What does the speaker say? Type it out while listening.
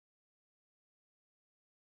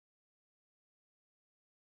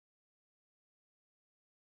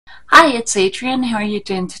Hi, it's Adrienne. How are you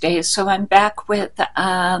doing today? So I'm back with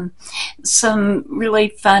some really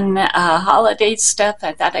fun holiday stuff.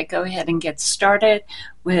 I thought I'd go ahead and get started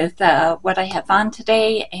with what I have on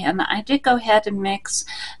today. And I did go ahead and mix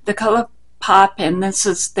the Colourpop, and this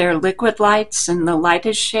is their liquid lights in the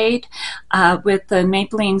lightest shade with the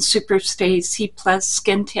Maybelline Superstay C Plus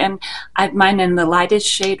Skin Tint. I have mine in the lightest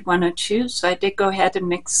shade 102, so I did go ahead and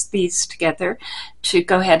mix these together to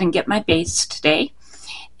go ahead and get my base today.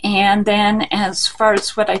 And then as far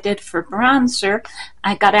as what I did for bronzer,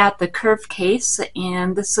 I got out the curve case,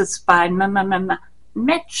 and this is by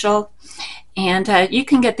Mitchell. And you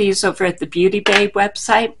can get these over at the Beauty Bay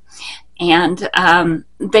website. And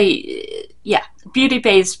Beauty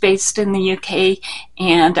Bay is based in the UK,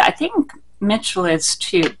 and I think Mitchell is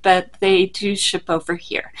too, but they do ship over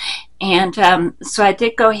here. And so I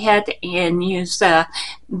did go ahead and use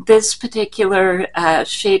this particular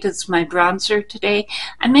shade as my bronzer today.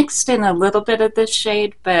 I mixed in a little bit of this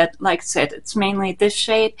shade, but like I said, it's mainly this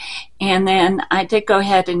shade. And then I did go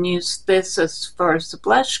ahead and use this as far as the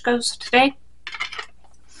blush goes today.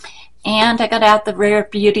 And I got out the Rare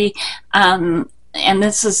Beauty, and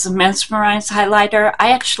this is the Mesmerize highlighter. I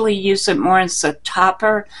actually use it more as a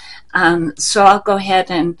topper, so I'll go ahead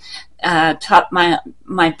and top my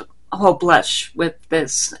whole blush with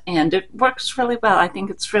this, and it works really well. I think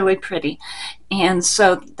it's really pretty. And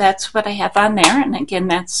so that's what I have on there, and again,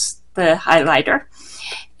 that's the highlighter.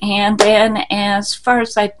 And then as far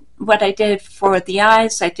as what I did for the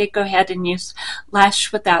eyes, I did go ahead and use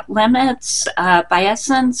Lash Without Limits by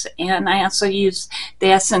Essence, and I also used the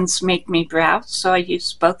Essence Make Me Brow, so I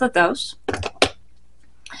used both of those.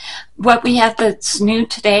 What we have that's new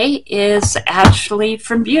today is actually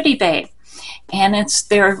from Beauty Bay, and it's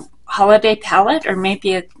their holiday palette, or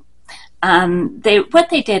maybe a what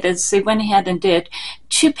they did is they went ahead and did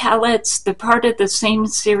two palettes. They're part of the same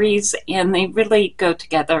series, and they really go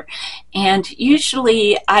together. And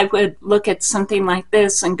usually I would look at something like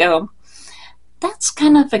this and go, that's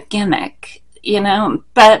kind of a gimmick, you know,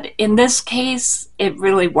 but in this case it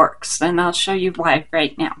really works, and I'll show you why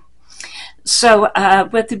right now. So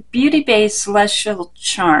with the Beauty Bay Celestial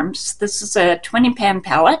Charms, this is a 20-pan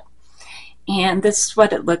palette, and this is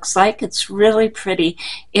what it looks like. It's really pretty.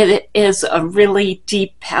 It is a really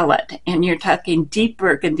deep palette, and you're talking deep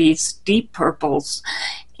burgundies, deep purples,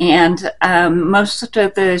 and most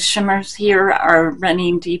of the shimmers here are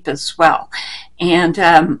running deep as well.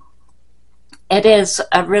 And it is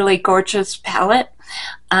a really gorgeous palette,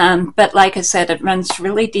 but like I said, it runs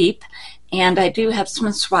really deep. And I do have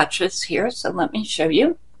some swatches here, so let me show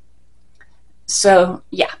you. So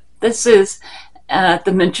yeah, this is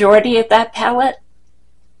the majority of that palette.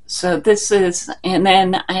 So this is, and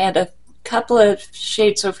then I had a couple of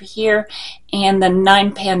shades over here, and the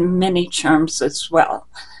 9-pan mini charms as well.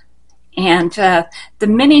 And the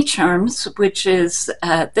mini charms, which is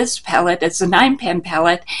this palette, is a 9-pan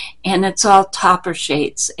palette, and it's all topper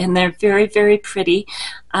shades, and they're very, very pretty.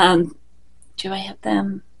 Do I have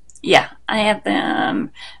them? Yeah, I have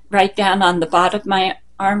them right down on the bottom of my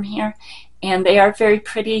arm here, and they are very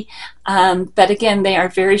pretty, but again, they are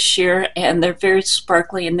very sheer, and they're very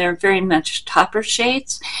sparkly, and they're very much topper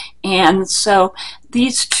shades. And so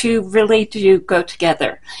these two really do go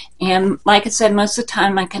together. And like I said, most of the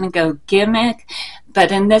time I kind of go gimmick,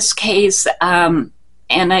 but in this case,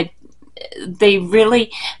 they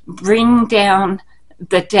really bring down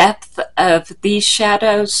the depth of these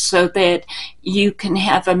shadows so that you can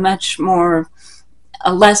have a much more,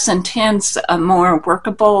 a less intense, a more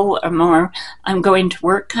workable, a more I'm going to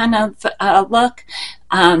work kind of look.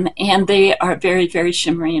 And they are very, very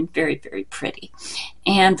shimmery and very, very pretty.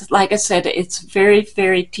 And like I said, it's very,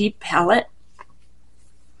 very deep palette.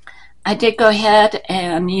 I did go ahead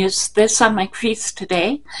and use this on my crease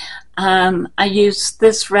today. I used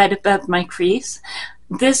this right above my crease.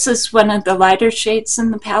 This is one of the lighter shades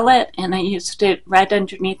in the palette, and I used it right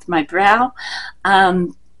underneath my brow.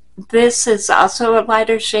 This is also a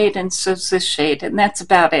lighter shade, and so is this shade, and that's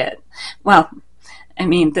about it. Well, I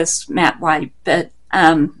mean, this matte white, but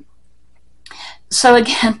so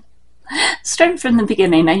again, starting from the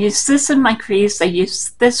beginning, I used this in my crease, I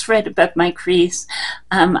used this right above my crease.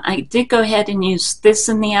 I did go ahead and use this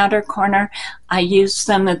in the outer corner. I used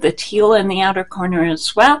some of the teal in the outer corner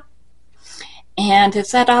as well. And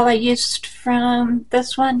is that all I used from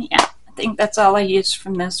this one? Yeah, I think that's all I used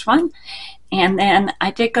from this one. And then I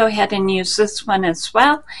did go ahead and use this one as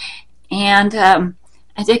well. And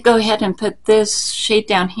I did go ahead and put this shade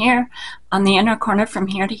down here on the inner corner from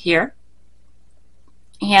here to here.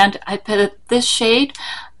 And I put this shade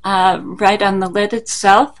right on the lid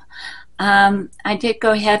itself. I did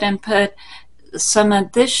go ahead and put some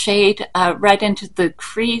of this shade right into the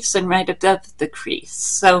crease and right above the crease.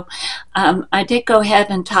 So I did go ahead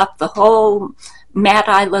and top the whole matte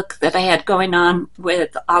eye look that I had going on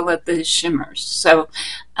with all of the shimmers. So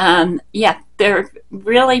yeah, they're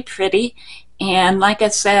really pretty. And like I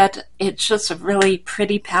said, it's just a really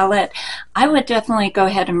pretty palette. I would definitely go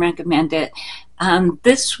ahead and recommend it.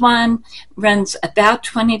 This one runs about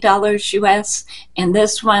 $20 US, and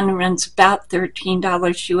this one runs about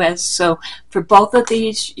 $13 US. So for both of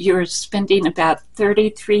these, you're spending about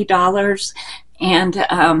 $33,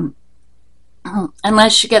 and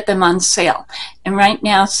unless you get them on sale. And right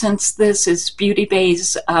now, since this is Beauty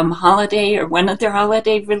Bay's holiday, or one of their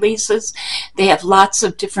holiday releases, they have lots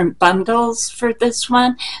of different bundles for this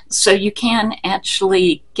one. So you can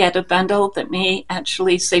actually get a bundle that may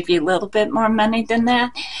actually save you a little bit more money than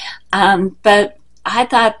that. But I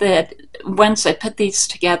thought that once I put these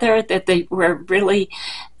together, that they were really,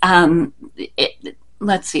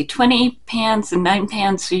 let's see, 20 pans and 9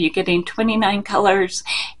 pans, so you're getting 29 colors.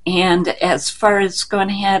 And as far as going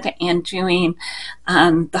ahead and doing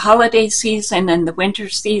the holiday season and the winter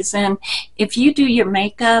season, if you do your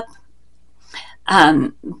makeup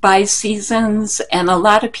by seasons, and a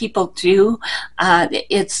lot of people do,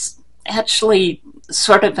 it's actually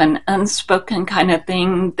sort of an unspoken kind of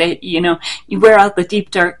thing that, you know, you wear all the deep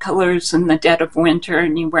dark colors in the dead of winter,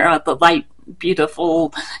 and you wear all the light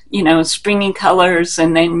beautiful, you know, springy colors,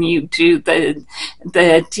 and then you do the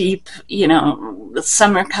deep, you know,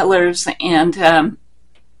 summer colors, and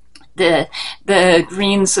the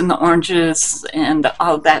greens and the oranges and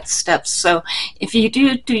all that stuff. So if you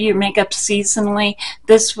do your makeup seasonally,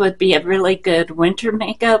 this would be a really good winter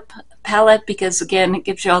makeup palette, because again, it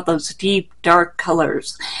gives you all those deep dark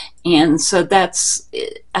colors, and so that's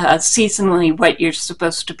seasonally what you're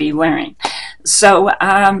supposed to be wearing. So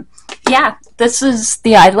yeah, this is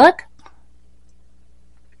the eye look.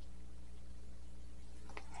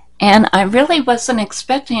 And I really wasn't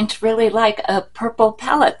expecting to really like a purple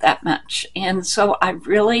palette that much, and so I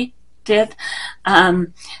really did.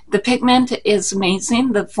 The pigment is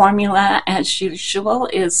amazing. The formula, as usual,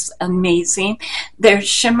 is amazing. Their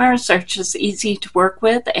shimmers are just easy to work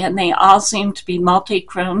with, and they all seem to be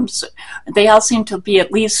multi-chromes. They all seem to be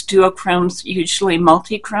at least duochromes, usually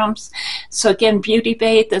multi-chromes. So again, Beauty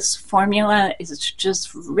Bay, this formula is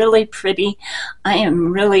just really pretty. I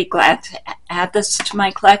am really glad to add this to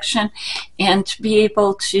my collection, and to be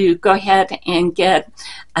able to go ahead and get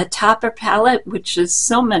a topper palette, which is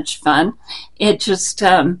so much fun. It just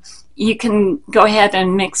you can go ahead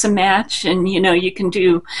and mix and match, and you know, you can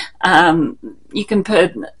do you can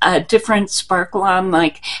put a different sparkle on,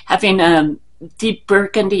 like having a deep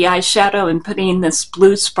burgundy eyeshadow and putting this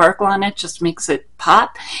blue sparkle on it just makes it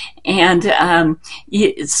pop. And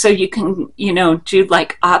so you can, you know, do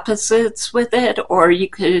like opposites with it, or you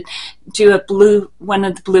could do a blue, one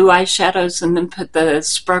of the blue eyeshadows, and then put the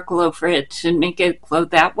sparkle over it to make it glow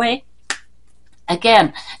that way.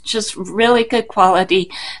 Again, just really good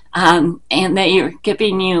quality, and they are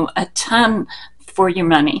giving you a ton for your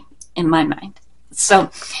money, in my mind.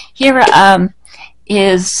 So here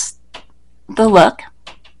is the look,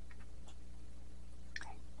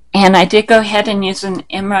 and I did go ahead and use an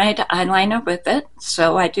Emride eyeliner with it,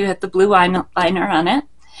 so I do have the blue eyeliner on it.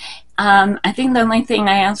 I think the only thing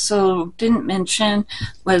I also didn't mention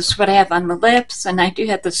was what I have on the lips, and I do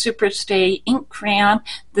have the Superstay ink crayon.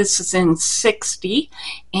 This is in 60,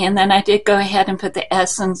 and then I did go ahead and put the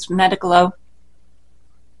Essence Metaglow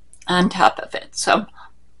on top of it. So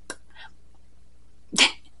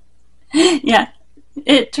yeah,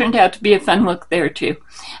 it turned out to be a fun look there too.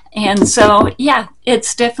 And so yeah,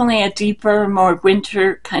 it's definitely a deeper, more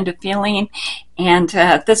winter kind of feeling, and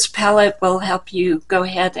this palette will help you go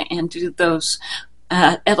ahead and do those.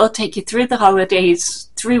 It'll take you through the holidays,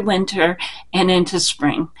 through winter, and into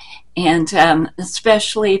spring. And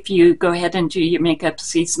especially if you go ahead and do your makeup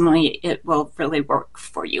seasonally, it will really work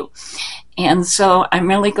for you. And so I'm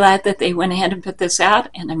really glad that they went ahead and put this out,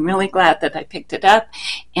 and I'm really glad that I picked it up.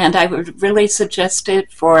 And I would really suggest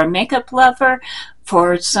it for a makeup lover,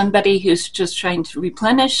 for somebody who's just trying to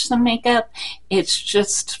replenish some makeup. It's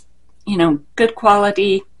just, you know, good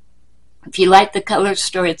quality. If you like the color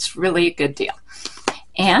story, it's really a good deal.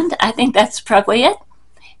 And I think that's probably it.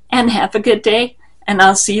 And have a good day, and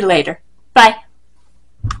I'll see you later. Bye.